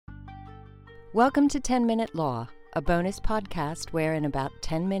Welcome to 10 Minute Law, a bonus podcast where in about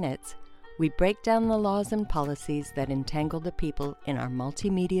 10 minutes, we break down the laws and policies that entangle the people in our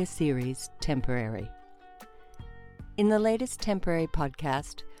multimedia series, Temporary. In the latest Temporary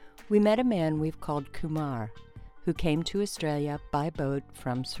podcast, we met a man we've called Kumar, who came to Australia by boat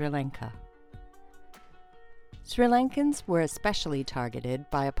from Sri Lanka. Sri Lankans were especially targeted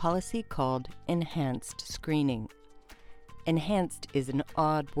by a policy called enhanced screening. Enhanced is an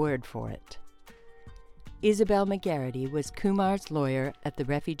odd word for it. Isabel McGarity was Kumar's lawyer at the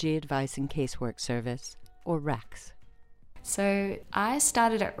Refugee Advice and Casework Service, or RACS. So I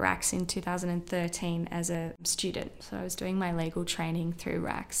started at RACS in 2013 as a student. So I was doing my legal training through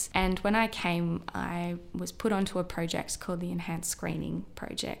RACS. And when I came, I was put onto a project called the Enhanced Screening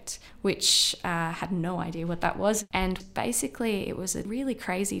Project, which had no idea what that was. And basically it was a really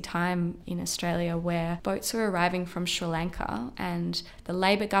crazy time in Australia where boats were arriving from Sri Lanka, and the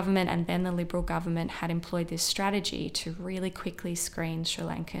Labor government and then the Liberal government had employed this strategy to really quickly screen Sri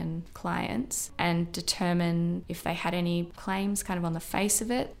Lankan clients and determine if they had any claims kind of on the face of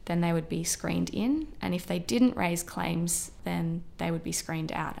it, then they would be screened in. And if they didn't raise claims, then they would be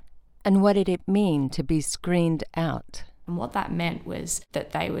screened out. And what did it mean to be screened out? And what that meant was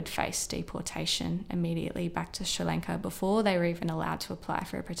that they would face deportation immediately back to Sri Lanka before they were even allowed to apply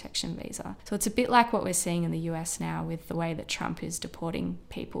for a protection visa. So it's a bit like what we're seeing in the US now with the way that Trump is deporting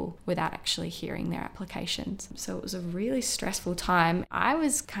people without actually hearing their applications. So it was a really stressful time. I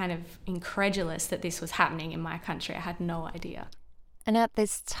was kind of incredulous that this was happening in my country. I had no idea. And at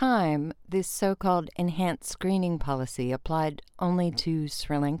this time, this so-called enhanced screening policy applied only to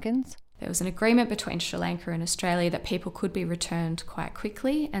Sri Lankans? There was an agreement between Sri Lanka and Australia that people could be returned quite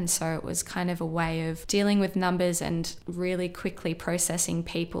quickly, and so it was kind of a way of dealing with numbers and really quickly processing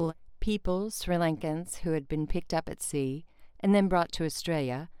people. People, Sri Lankans, who had been picked up at sea and then brought to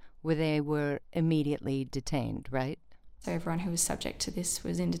Australia, where they were immediately detained, right? So everyone who was subject to this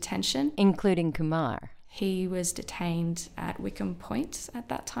was in detention. Including Kumar. He was detained at Wickham Point at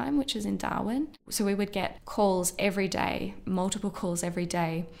that time, which is in Darwin. So we would get calls every day, multiple calls every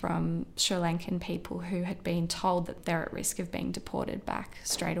day from Sri Lankan people who had been told that they're at risk of being deported back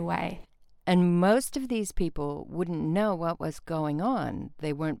straight away. And most of these people wouldn't know what was going on.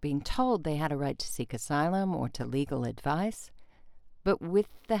 They weren't being told they had a right to seek asylum or to legal advice. But with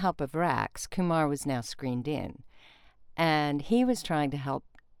the help of RACS, Kumar was now screened in. And he was trying to help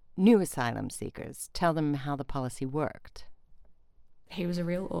new asylum seekers, tell them how the policy worked. He was a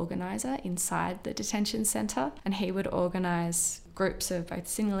real organiser inside the detention centre, and he would organise groups of both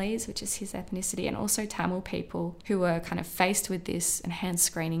Sinhalese, which is his ethnicity, and also Tamil people who were kind of faced with this enhanced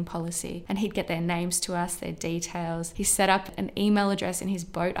screening policy. And he'd get their names to us, their details. He set up an email address in his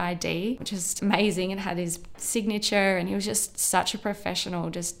boat ID, which is amazing, and had his signature, and he was just such a professional,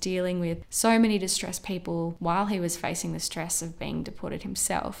 just dealing with so many distressed people while he was facing the stress of being deported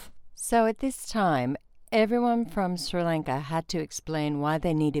himself. So at this time, everyone from Sri Lanka had to explain why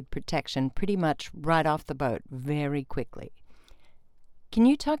they needed protection pretty much right off the boat, very quickly. Can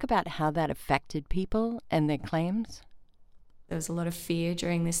you talk about how that affected people and their claims? There was a lot of fear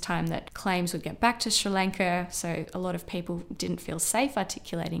during this time that claims would get back to Sri Lanka, so a lot of people didn't feel safe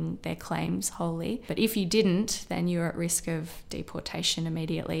articulating their claims wholly. But if you didn't, then you were at risk of deportation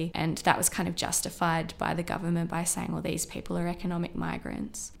immediately, and that was kind of justified by the government by saying, well, these people are economic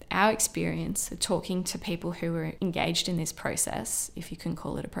migrants. Our experience of talking to people who were engaged in this process, if you can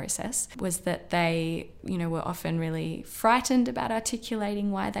call it a process, was that they, were often really frightened about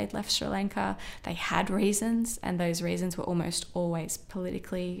articulating why they'd left Sri Lanka. They had reasons, and those reasons were almost always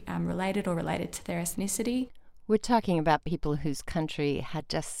politically related or related to their ethnicity. We're talking about people whose country had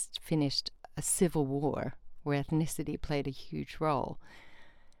just finished a civil war where ethnicity played a huge role.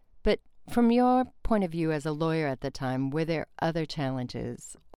 But from your point of view as a lawyer at the time, were there other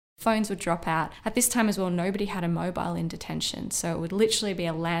challenges? Phones would drop out. At this time as well, nobody had a mobile in detention, so it would literally be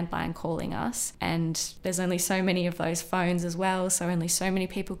a landline calling us, and there's only so many of those phones as well, so only so many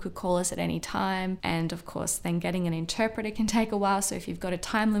people could call us at any time. And of course, then getting an interpreter can take a while, so if you've got a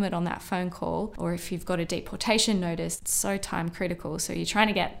time limit on that phone call, or if you've got a deportation notice, it's so time critical. So you're trying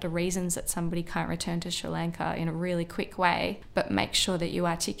to get the reasons that somebody can't return to Sri Lanka in a really quick way, but make sure that you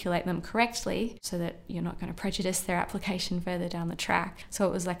articulate them correctly so that you're not going to prejudice their application further down the track. So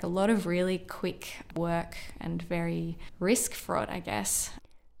it was like a lot of really quick work and very risk fraught, I guess.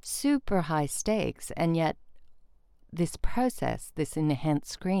 Super high stakes, and yet this process, this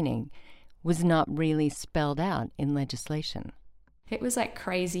enhanced screening, was not really spelled out in legislation. It was like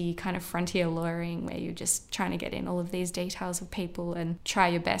crazy kind of frontier lawyering where you're just trying to get in all of these details of people and try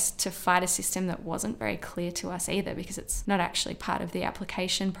your best to fight a system that wasn't very clear to us either, because it's not actually part of the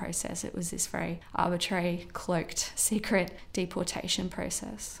application process. It was this very arbitrary, cloaked, secret deportation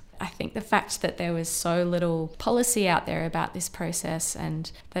process. I think the fact that there was so little policy out there about this process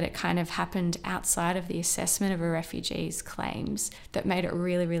and that it kind of happened outside of the assessment of a refugee's claims that made it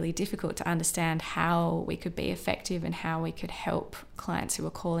really, really difficult to understand how we could be effective and how we could help clients who were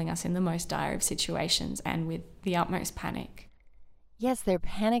calling us in the most dire of situations and with the utmost panic. Yes, they're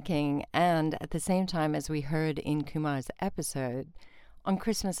panicking, and at the same time, as we heard in Kumar's episode, on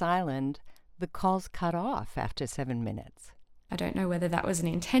Christmas Island, the calls cut off after 7 minutes. I don't know whether that was an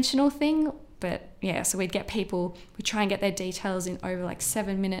intentional thing, but yeah, so we'd get people, we'd try and get their details in over like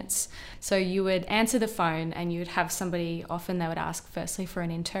 7 minutes. So you would answer the phone and you'd have somebody, often they would ask firstly for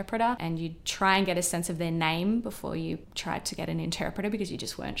an interpreter, and you'd try and get a sense of their name before you tried to get an interpreter because you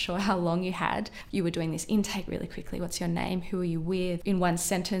just weren't sure how long you had. You were doing this intake really quickly. What's your name? Who are you with? In one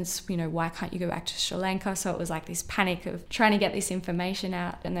sentence, why can't you go back to Sri Lanka? So it was like this panic of trying to get this information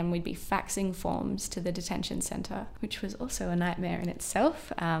out, and then we'd be faxing forms to the detention centre, which was also a nightmare in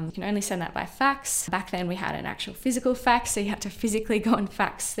itself. You can only send that by fax. Back then we had an actual physical fax, so you had to physically go and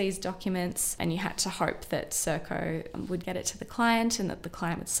fax these documents, and you had to hope that Serco would get it to the client and that the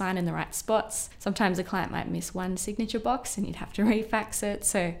client would sign in the right spots. Sometimes the client might miss one signature box and you'd have to refax it.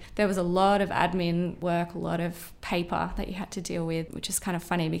 So there was a lot of admin work, a lot of paper that you had to deal with, which is kind of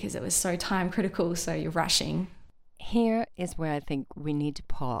funny because it was so time critical, so you're rushing. Here is where I think we need to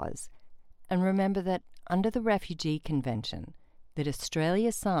pause and remember that under the Refugee Convention that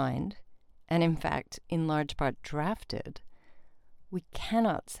Australia signed, and in fact, in large part drafted, we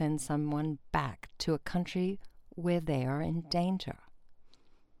cannot send someone back to a country where they are in danger.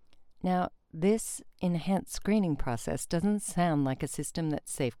 Now, this enhanced screening process doesn't sound like a system that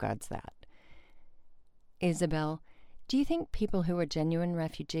safeguards that. Isabel, do you think people who are genuine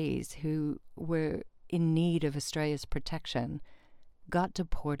refugees who were in need of Australia's protection got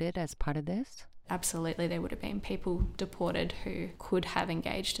deported as part of this? Absolutely, there would have been people deported who could have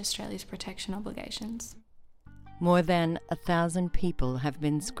engaged Australia's protection obligations. More than 1,000 people have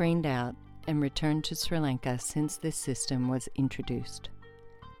been screened out and returned to Sri Lanka since this system was introduced.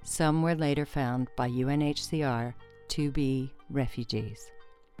 Some were later found by UNHCR to be refugees.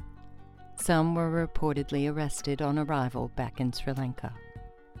 Some were reportedly arrested on arrival back in Sri Lanka.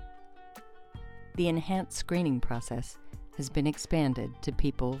 The enhanced screening process has been expanded to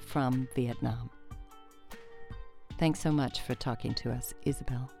people from Vietnam. Thanks so much for talking to us,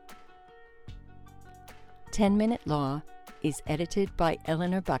 Isabel. 10 Minute Law is edited by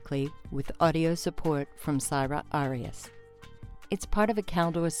Eleanor Buckley with audio support from Syra Arias. It's part of a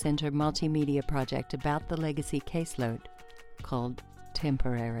Caldor Center multimedia project about the legacy caseload called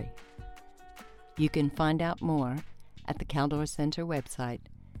Temporary. You can find out more at the Caldor Center website,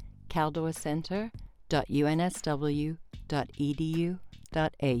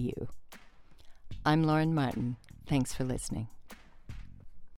 caldorcenter.unsw.edu.au. I'm Lauren Martin. Thanks for listening.